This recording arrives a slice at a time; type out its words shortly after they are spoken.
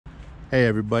Hey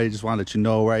everybody, just want to let you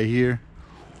know right here,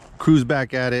 cruise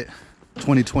back at it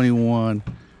 2021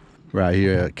 right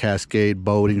here at Cascade,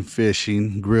 boating,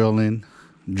 fishing, grilling,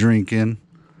 drinking,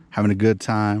 having a good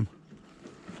time,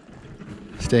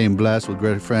 staying blessed with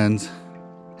great friends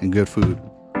and good food.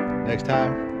 Next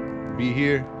time, be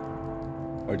here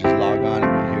or just log on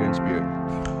and be here in spirit.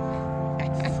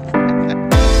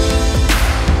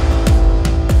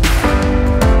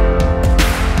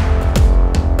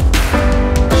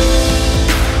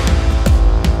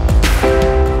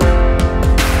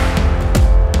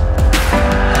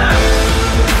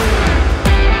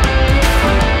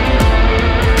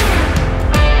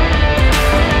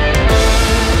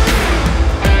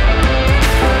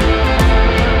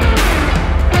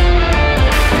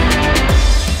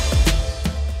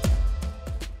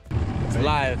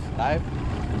 Live?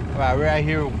 All right, we're out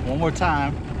here one more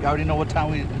time. You already know what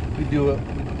time we do it,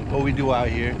 what we do out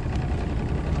here.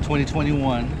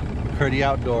 2021, McCurdy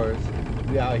Outdoors.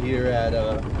 We out here at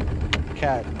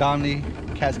Donnelly,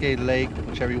 Cascade Lake,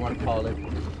 whichever you want to call it.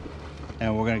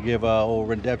 And we're gonna give old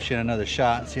Redemption another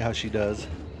shot, see how she does.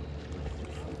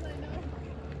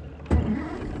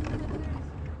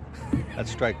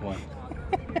 That's strike one.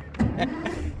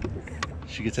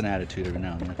 She gets an attitude every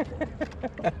now and then.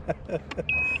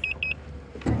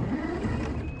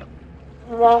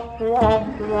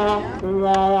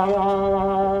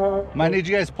 Might need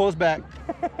you guys to pose back.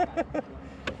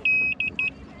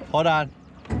 Hold on.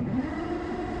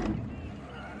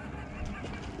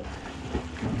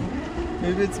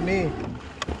 Maybe it's me.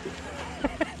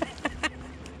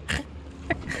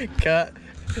 Cut.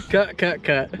 It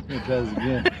does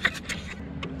again.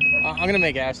 I'm gonna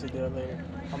make Ashley do it later.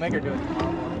 I'll make her do it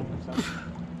tomorrow morning or something.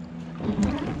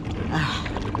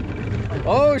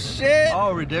 Oh shit!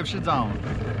 Oh, Redemption's on.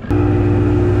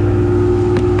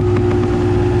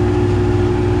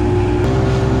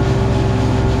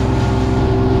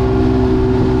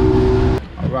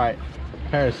 All right,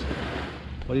 Paris,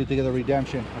 what do you think of the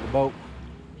Redemption of the boat?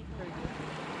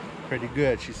 Pretty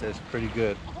good, she says. Pretty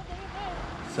good.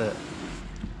 So,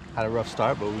 had a rough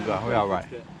start, but we're all right.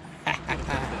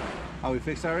 Are we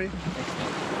fixed already?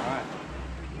 All right.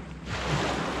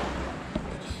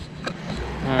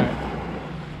 Alright.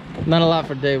 Not a lot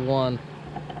for day one.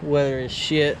 Weather is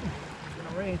shit. It's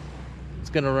gonna rain. It's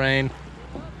gonna rain.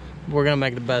 We're gonna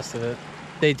make the best of it.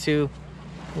 Day two,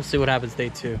 we'll see what happens day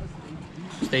two.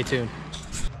 Stay tuned.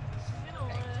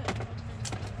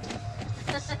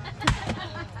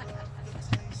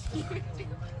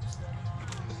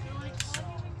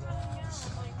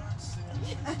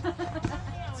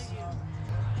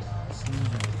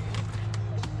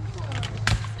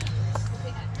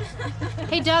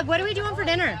 Hey Doug, what are we doing for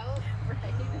dinner? What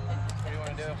do you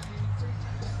want to do?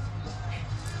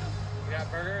 We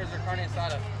got burgers or carne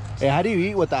asada? Hey, how do you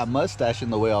eat with that mustache in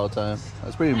the way all the time?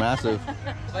 That's pretty massive.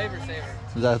 Flavor saver.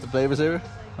 Is that the flavor saver?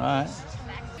 All right.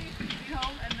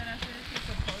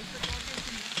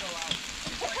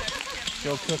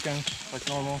 Still cooking like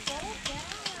normal.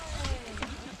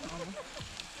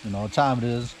 You know what time it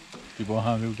is. People are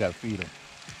hungry, we gotta feed them.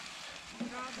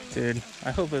 Dude,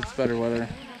 I hope it's better weather.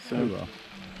 So. There we go.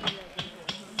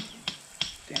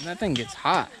 Damn, that thing gets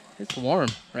hot. It's warm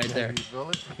right there. You feel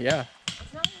it? Yeah.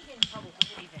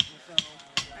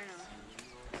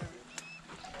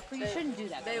 Well, you shouldn't do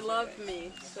that. They love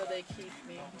me, so they keep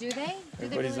me. Do they? Do Everybody's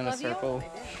they really in a love circle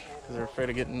because they're afraid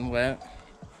of getting wet.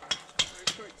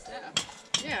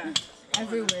 Yeah.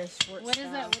 Everywhere. What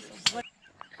is that? What?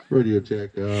 Radio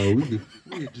check. We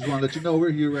just want to let you know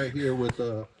we're here right here with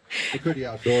McCurdy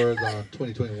Outdoors on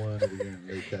 2021 over here in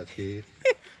Lake Cascade.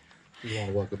 We want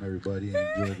to welcome everybody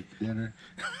and enjoy the dinner.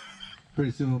 Pretty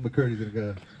soon McCurdy's gonna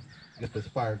go get this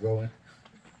fire going,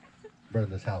 burn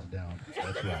this house down.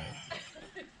 That's right.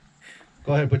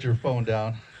 Go ahead and put your phone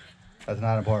down. That's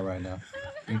not important right now.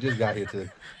 You just got here to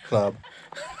the club.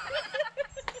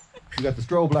 We got the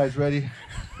strobe lights ready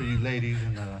for you ladies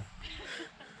and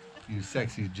you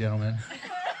sexy gentlemen.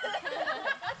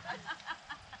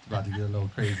 It's about to get a little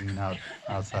crazy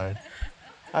outside.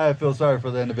 I feel sorry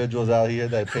for the individuals out here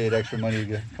that paid extra money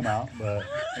to come out, but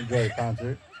enjoy the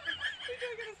concert.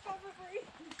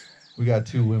 We got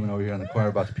two women over here in the corner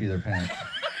about to pee their pants.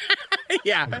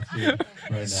 Yeah.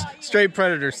 Right now. Straight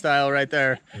predator style right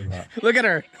there. Look at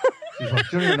her. She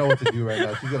don't even know what to do right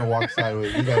now. She's gonna walk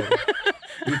sideways. We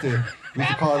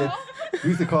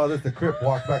used to call this the crip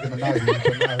walk back in the 90s,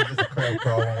 but now it's just a crab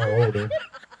crawl when we're older.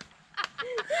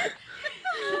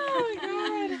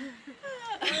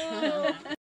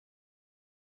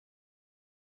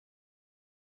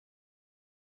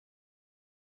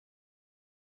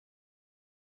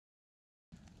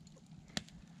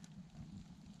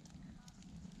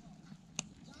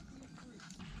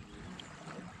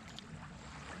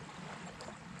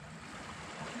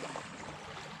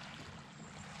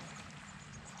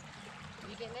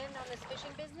 getting in on this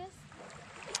fishing business?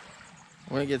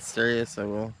 When it gets serious, I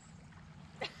will.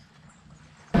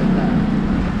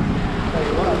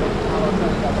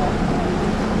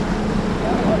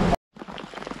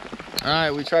 All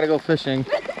right, we try to go fishing.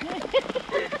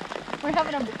 We're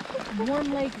having a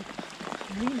warm lake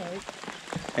remake.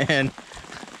 And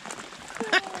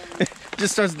it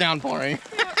just starts downpouring.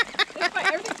 Yeah, it's fine.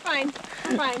 Everything's fine.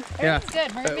 We're fine. Yeah. Everything's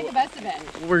good. We're gonna make the best of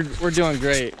it. We're doing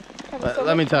great.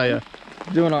 Let me tell you,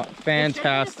 doing a We're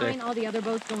fantastic. trying to find all the other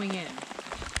boats going in.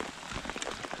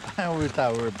 I always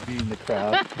thought we were beating the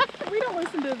crowd. We don't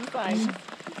listen to the signs.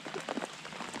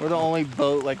 We're the only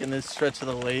boat like in this stretch of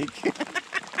the lake.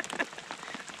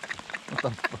 What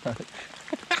the fuck?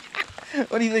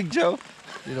 What do you think, Joe?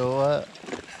 You know what?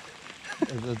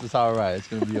 It's all right. It's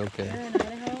gonna be We're okay. in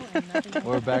Idaho and nothing.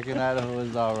 We're back in Idaho.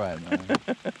 It's all right, man.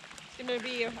 It's gonna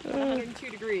be 102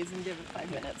 degrees and give it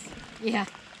 5 minutes. Yeah.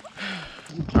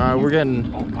 All right, we're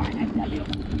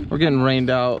getting rained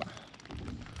out.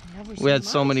 We had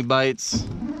so many bites.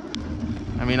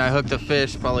 I mean, I hooked a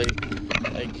fish probably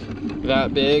like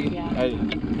that big. Yeah.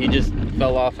 He just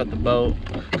fell off at the boat.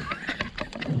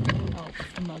 Oh,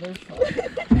 motherfucker.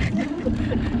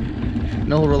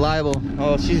 No reliable.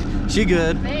 Oh, she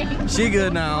good. Thanks. She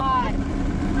good now.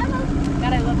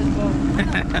 God, I love this boat.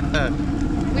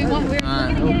 We're looking to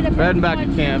get it up. We're heading back to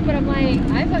camp. But I'm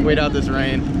like, Wait out this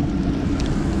rain.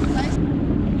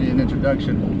 Need an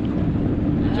introduction.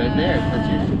 Right there.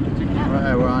 All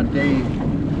right, we're on day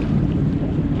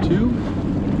 2.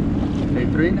 Day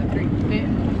 3.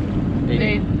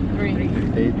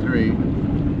 Day 3.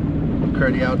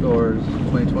 McCurdy Outdoors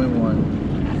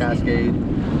 2021. Cascade.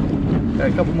 Got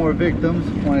a couple more victims.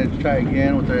 Wanted to try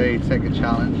again with their 8-second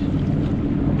challenge.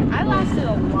 I lasted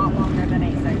a lot longer than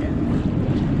 8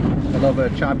 seconds. I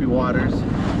love choppy waters.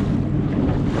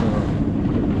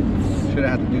 Shouldn't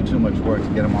have to do too much work to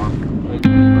get them off.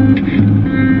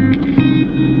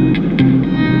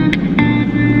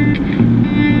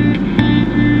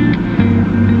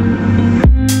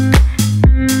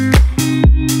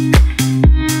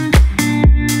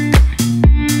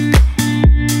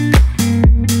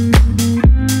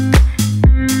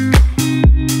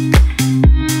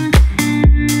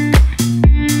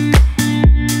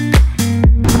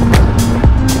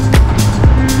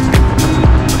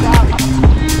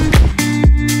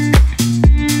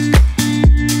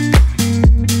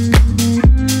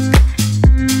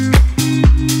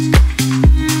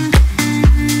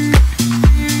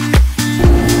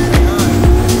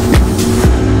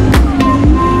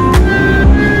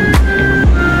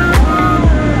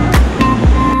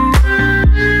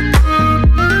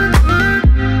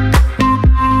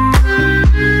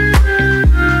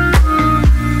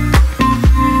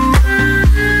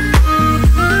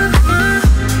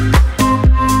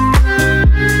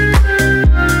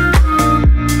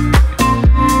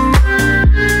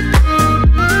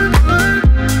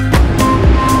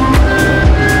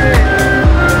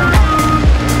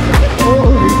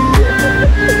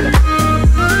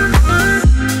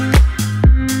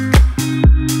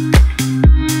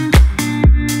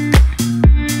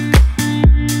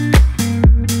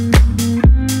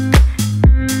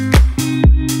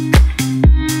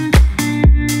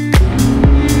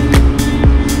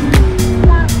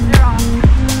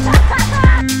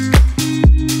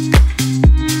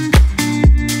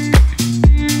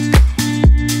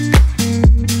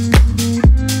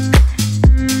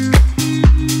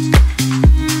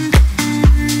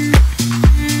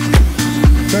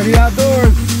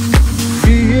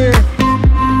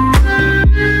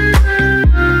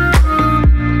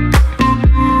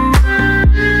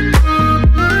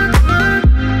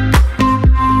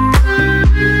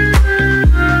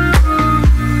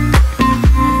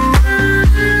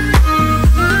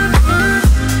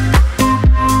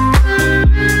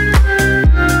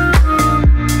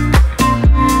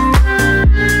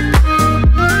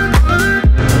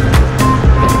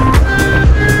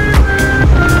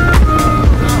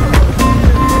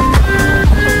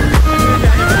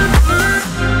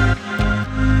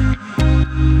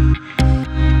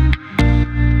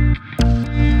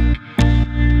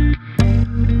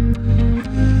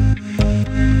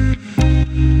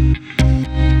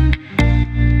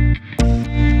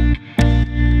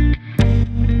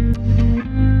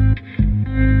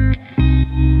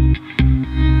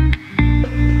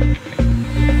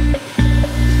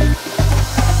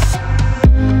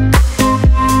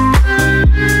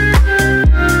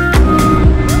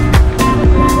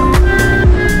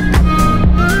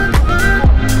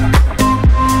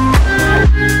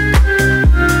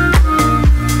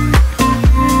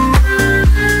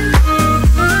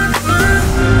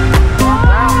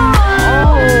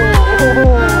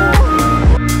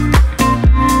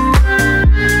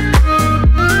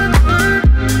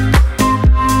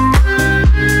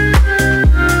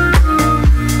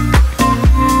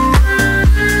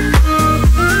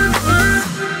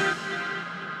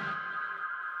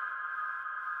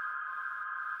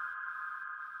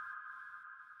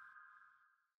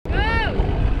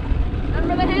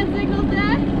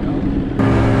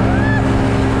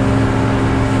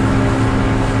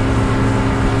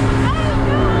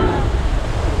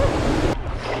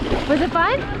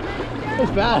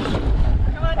 It's fast.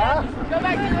 Come on, Dad. Go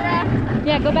back to the raft.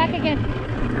 Yeah, go back again.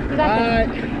 You got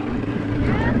this.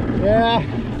 Yeah.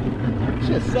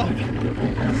 Shit suck.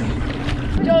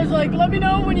 Joe's like, let me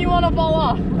know when you want to fall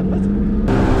off. Okay,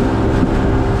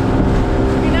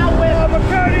 now whip.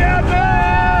 McCurdy Outdoors!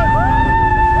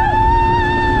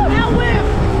 Now whip.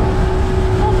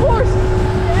 Full force.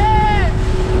 Yeah.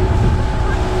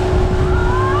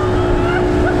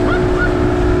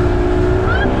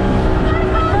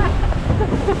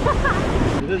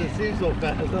 It doesn't seem so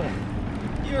fast, huh?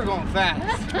 You were going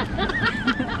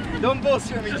fast. Don't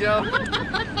bullshit me, Joe.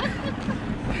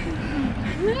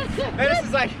 Hey, this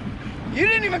is like, you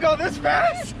didn't even go this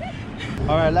fast.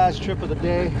 All right, last trip of the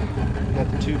day.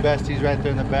 Got the two besties right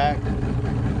there in the back.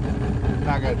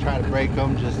 Not gonna try to break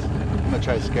them, just I'm gonna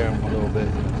try to scare them a little bit.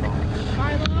 That's all.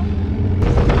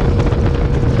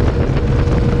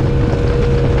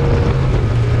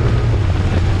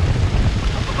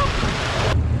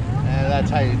 And that's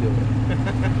how you do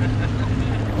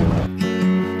it.